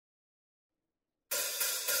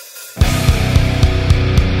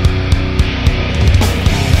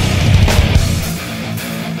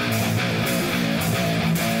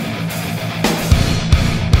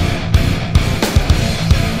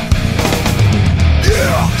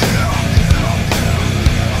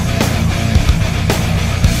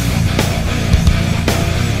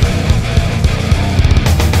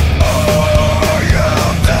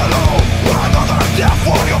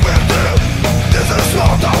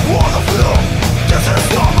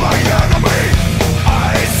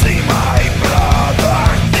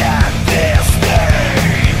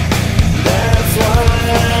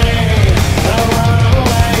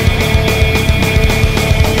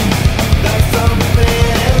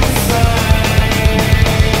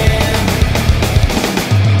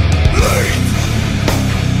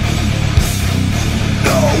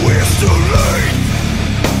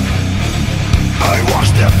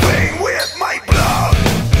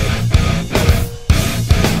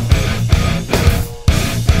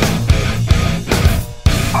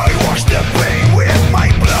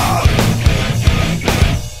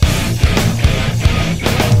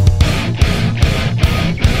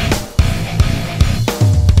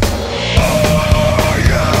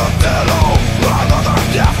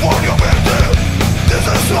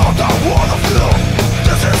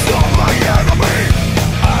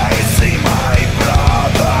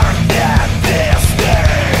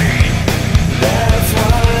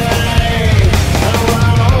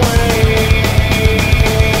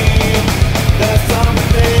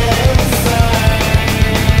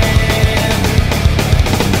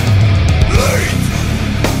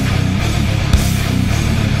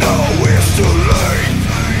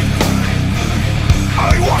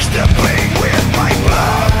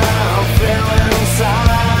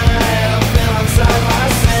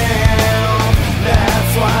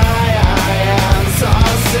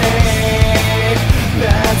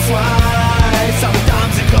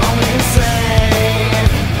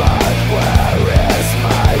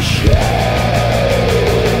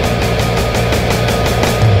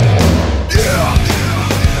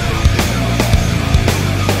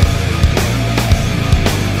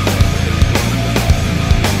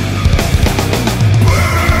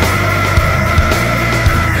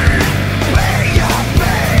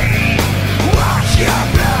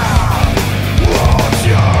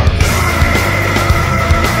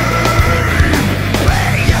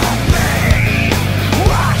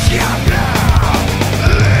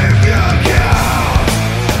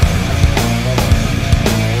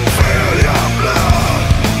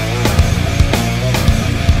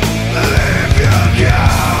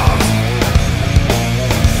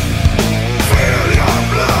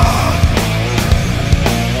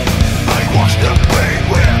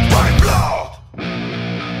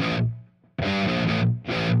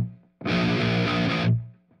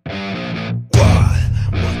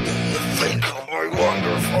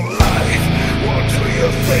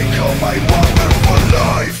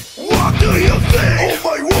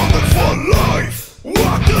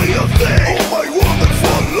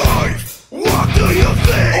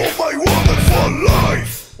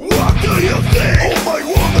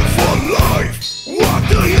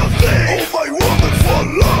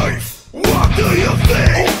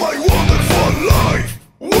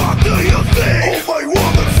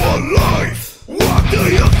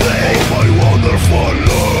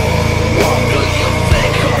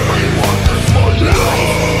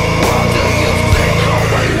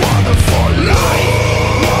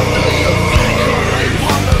What do you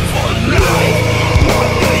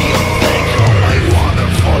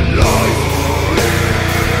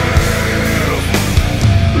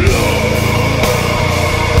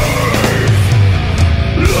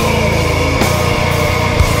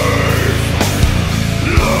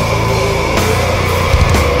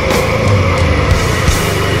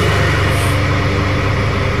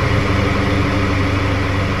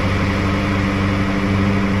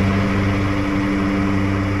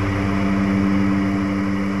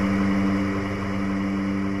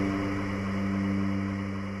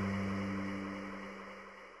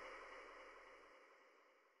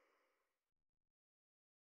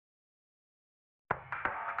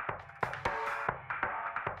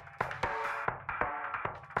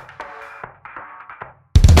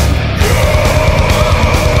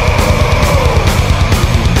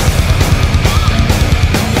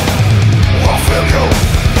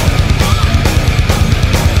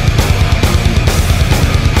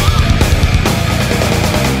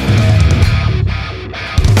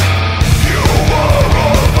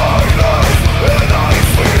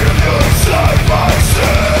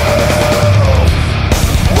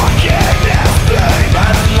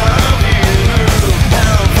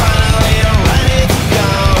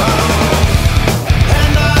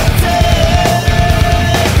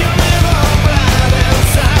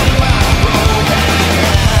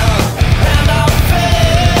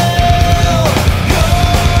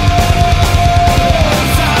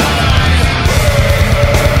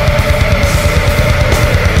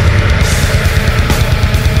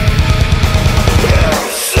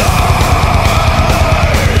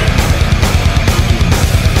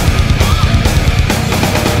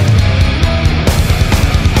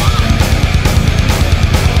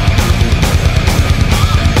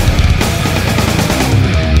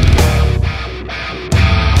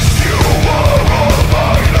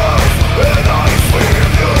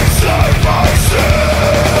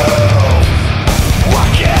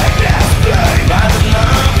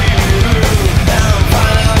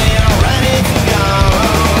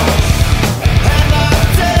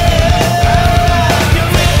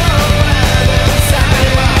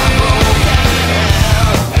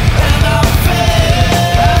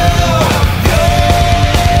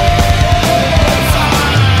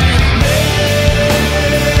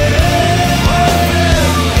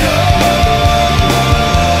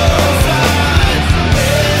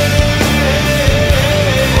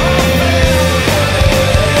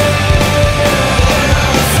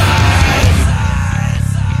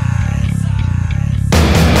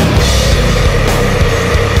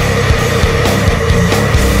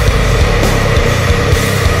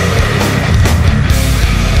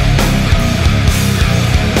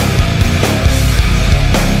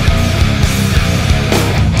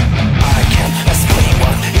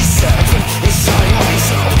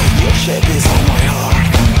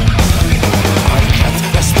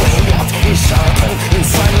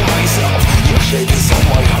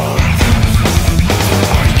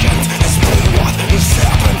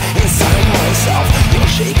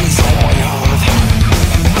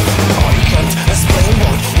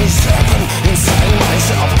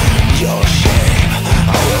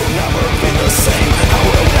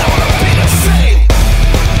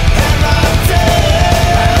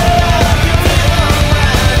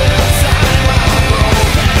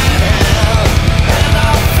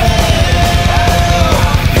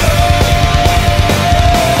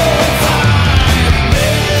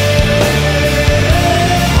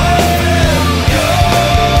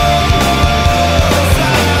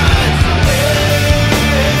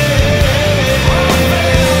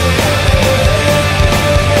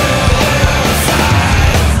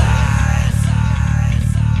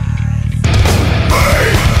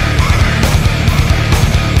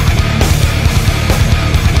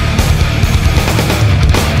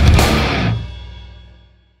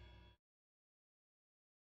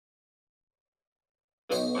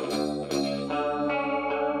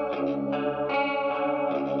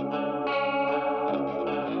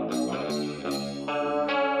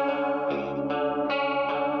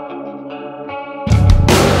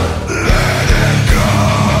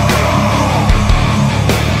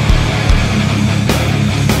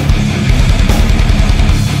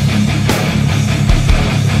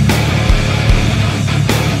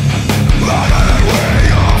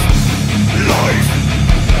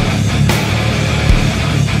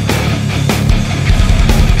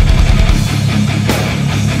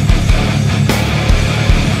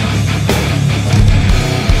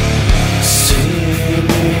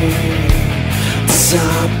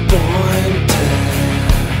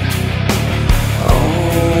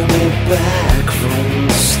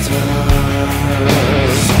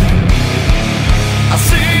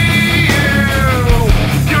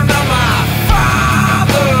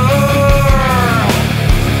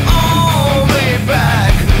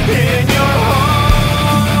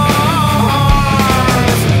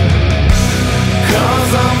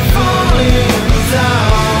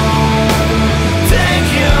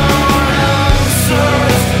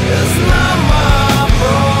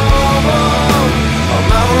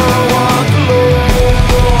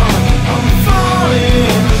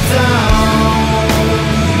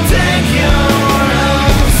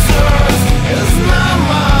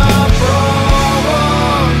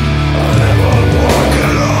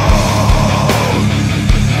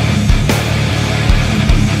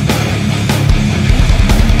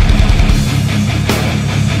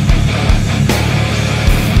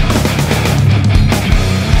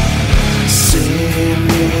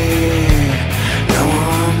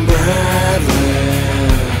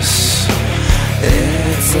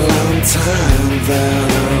time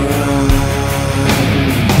that around.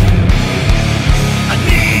 I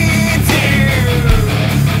need you,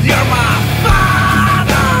 you're my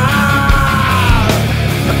father.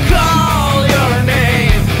 I call your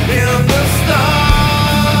name in the stars,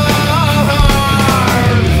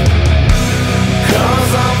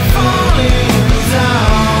 'cause I'm falling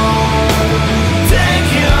down. Take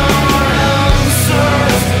your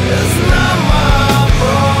answers, it's not my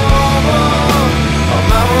problem. I'll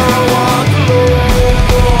never walk alone.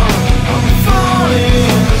 I'm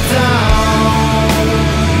falling down.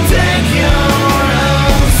 Take your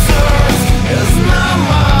answers, it's not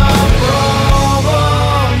my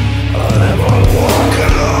problem. I'll never walk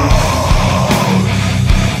alone.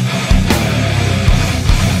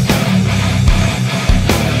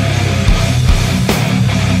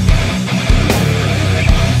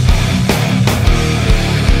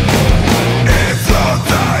 It's the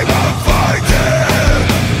time I'm fighting.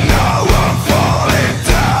 Now I'm falling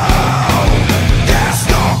down. There's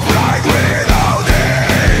no pride without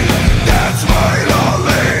it. That's my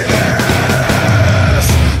loneliness.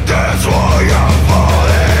 That's why I'm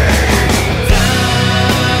falling down.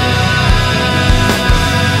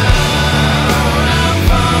 I'm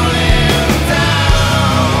falling down.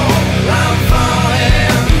 I'm falling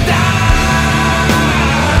down.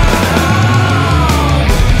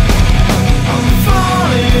 I'm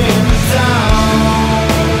falling down.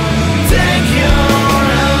 Take your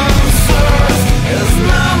answers, it's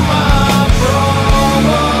not my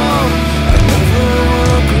problem. I never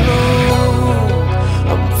walk alone.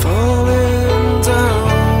 I'm falling down.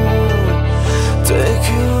 Take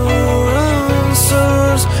your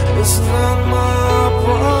answers, it's not my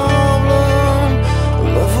problem. I'll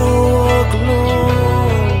never walk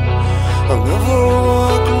alone. I'll never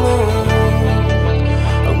walk alone.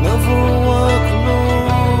 I'll never walk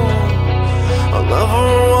alone. I'll never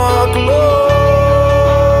walk alone.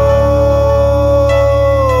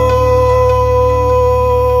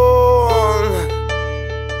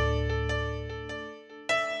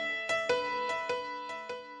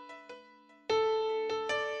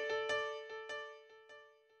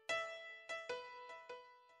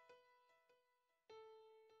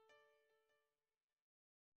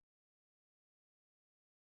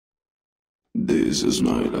 This is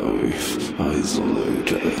my life,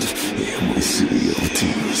 isolated in my city of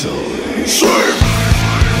tears. Sleep!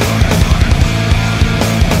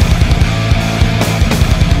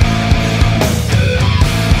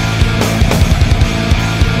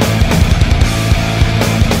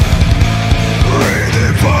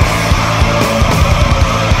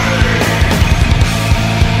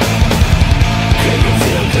 Can you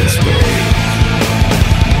feel this pain?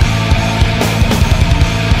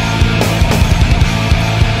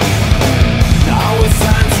 Now it's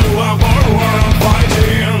time to avoid what I'm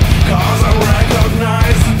fighting, 'cause I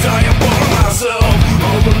recognize the die upon myself.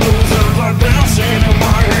 All the losers are dancing in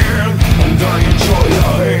my head, and I enjoy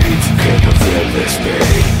your hate. Can you feel this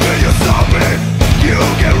pain? Can you stop it? You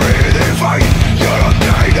can really fight. You're a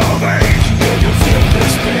kind of hate. Can you feel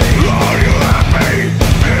this pain? Are you happy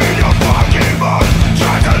in your fucking butt?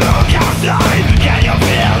 Try to look outside. Can you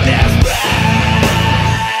feel this pain?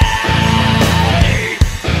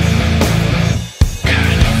 Can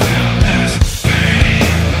you feel this pain?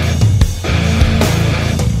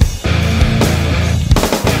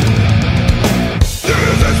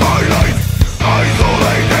 This is my life,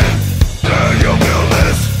 isolated. Can you feel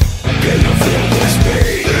this? Can you feel this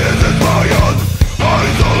pain? This is my own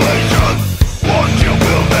isolation. Won't you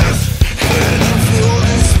feel this? Can you feel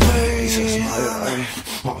this pain? This is my life,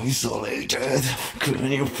 isolated.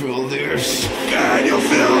 Can you feel this? Can you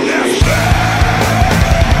feel this pain?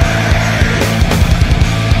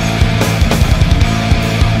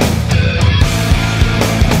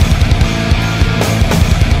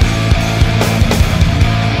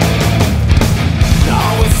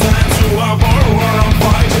 Now it's time to avoid what I'm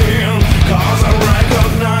fighting, 'cause I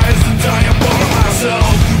recognize the die upon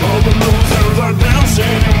myself. All the losers are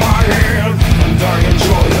dancing in my head, and I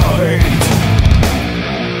enjoy your hate.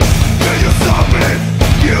 Can you stop it?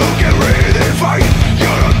 You can really fight.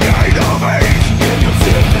 You're a kind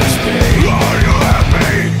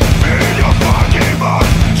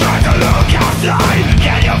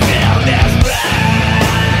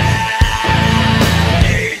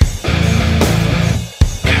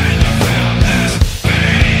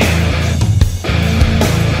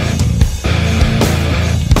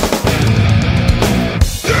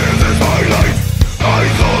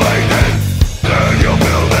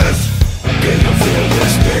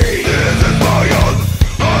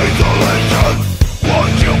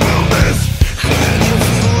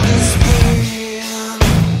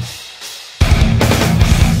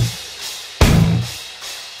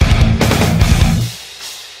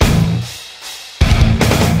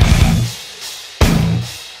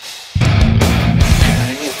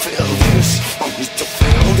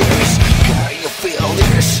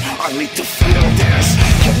I need to feel this.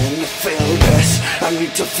 Can you feel this? I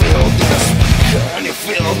need to feel this. Can you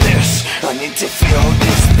feel this? I need to feel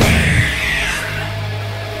this pain.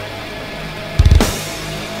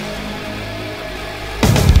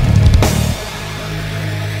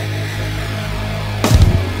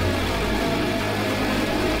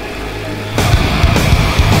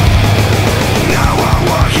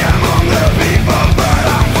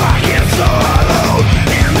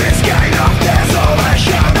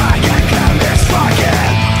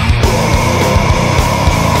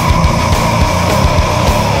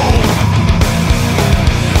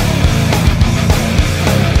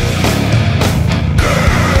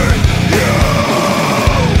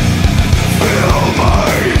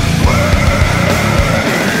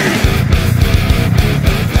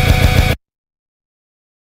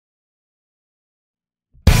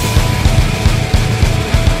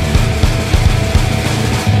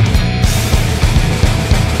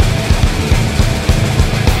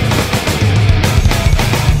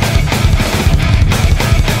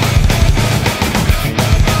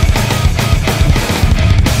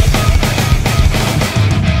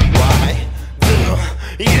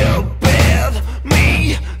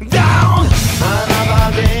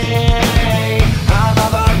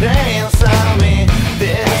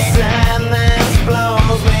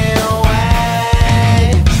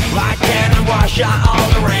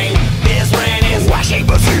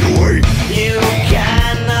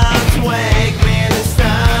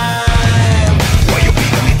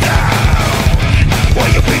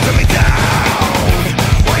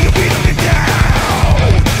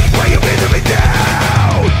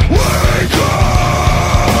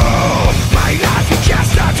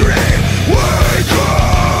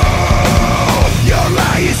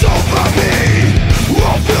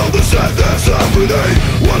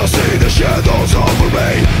 Wanna see the shadows over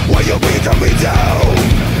me. Why you beating me down?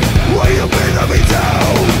 Why you beating me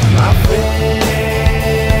down? My face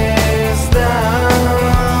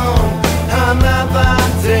down. Another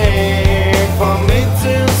day for me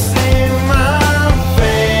to see my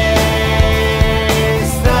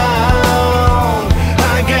face down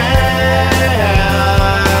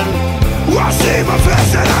again. I see my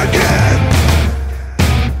face and again.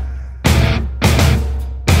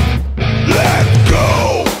 Let go.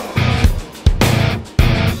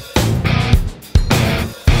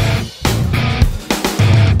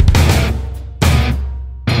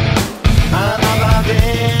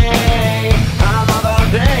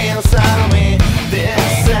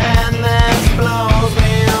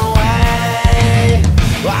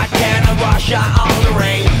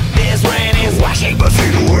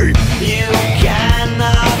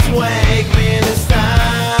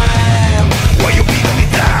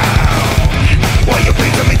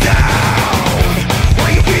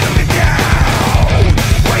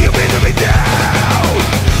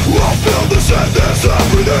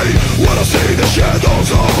 Wanna see the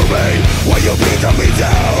shadows over me. Why you beating me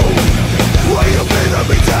down? Why you beating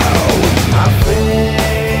me down? My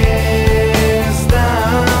face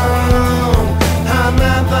down.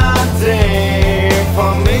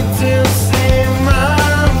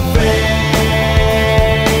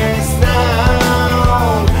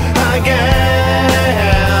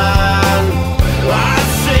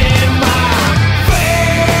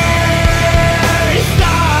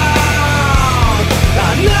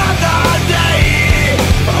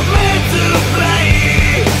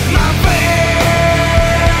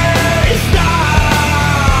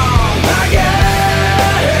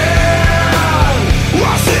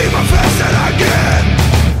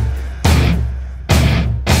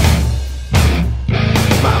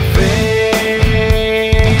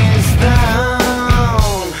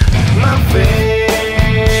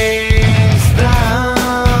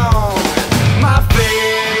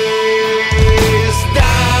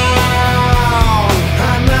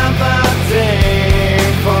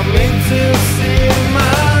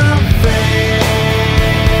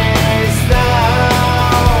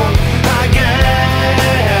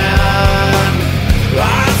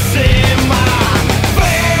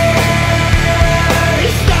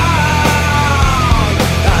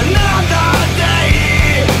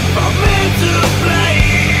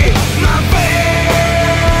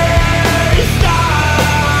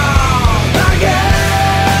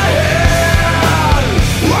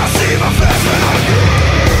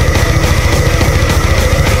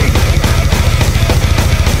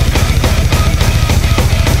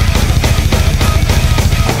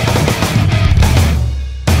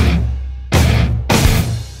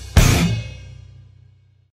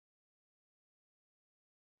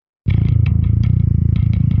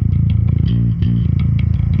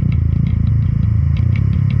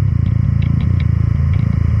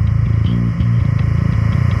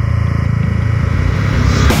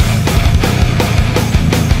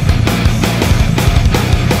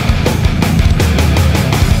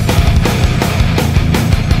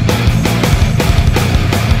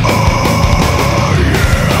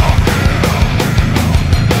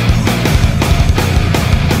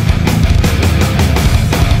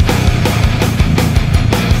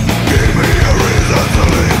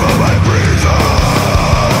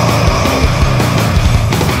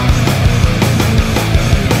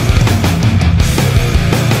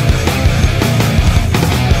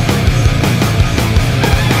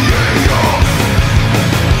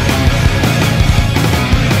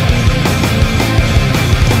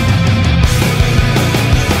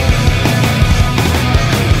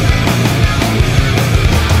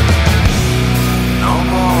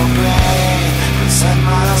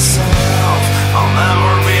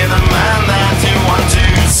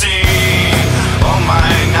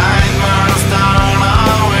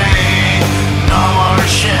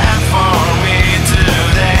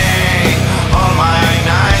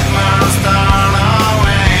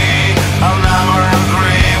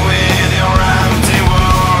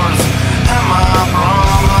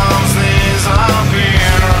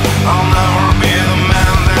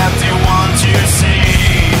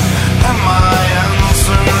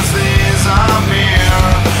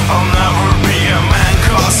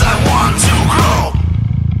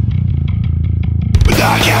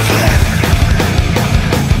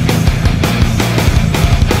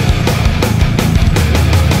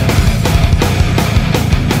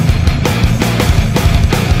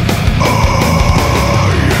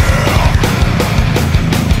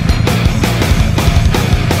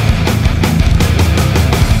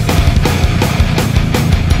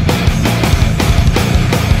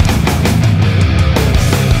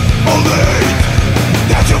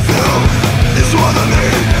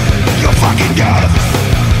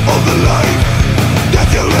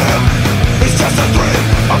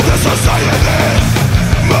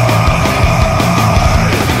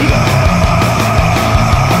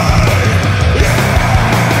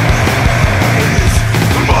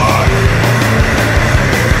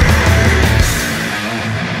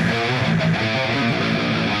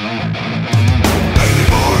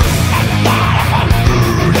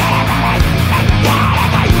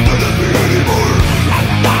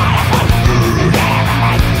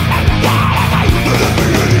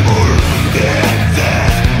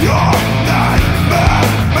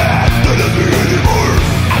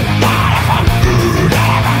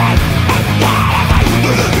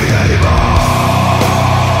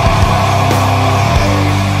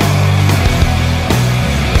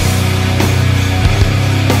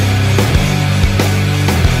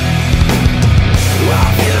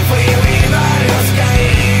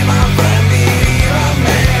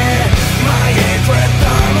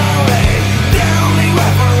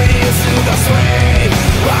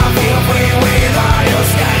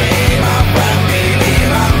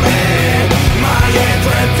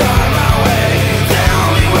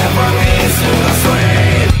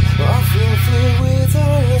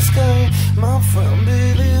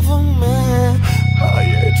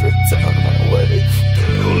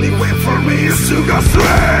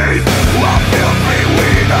 street. I feel free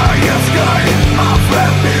when I escape. I've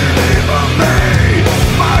left believe in me.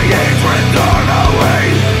 My hatred torn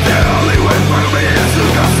away.